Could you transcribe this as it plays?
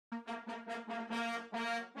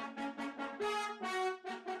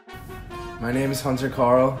My name is Hunter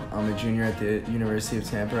Karl. I'm a junior at the University of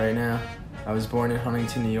Tampa right now. I was born in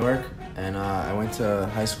Huntington, New York, and I went to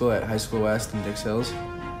high school at High School West in Dix Hills.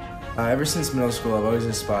 Ever since middle school, I've always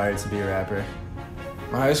aspired to be a rapper.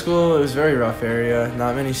 My high school, it was a very rough area.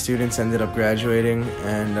 Not many students ended up graduating,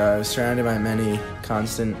 and I was surrounded by many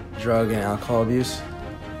constant drug and alcohol abuse.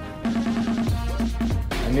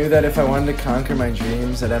 I knew that if I wanted to conquer my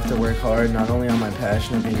dreams, I'd have to work hard not only on my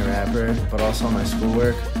passion of being a rapper, but also on my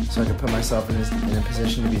schoolwork, so I could put myself in a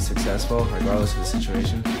position to be successful, regardless of the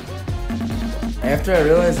situation. After I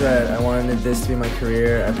realized that I wanted this to be my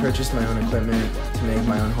career, I purchased my own equipment to make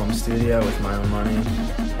my own home studio with my own money,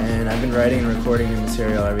 and I've been writing and recording new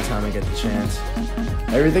material every time I get the chance.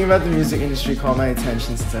 Everything about the music industry caught my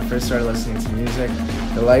attention since I first started listening to music.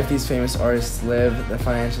 The life these famous artists live, the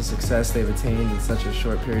financial success they've attained in such a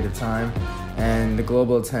short period of time, and the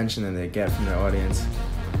global attention that they get from their audience.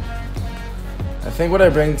 I think what I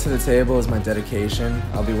bring to the table is my dedication.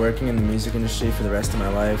 I'll be working in the music industry for the rest of my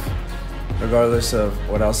life, regardless of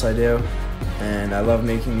what else I do. And I love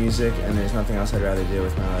making music, and there's nothing else I'd rather do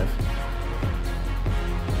with my life.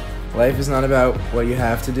 Life is not about what you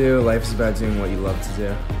have to do, life is about doing what you love to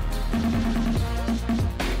do.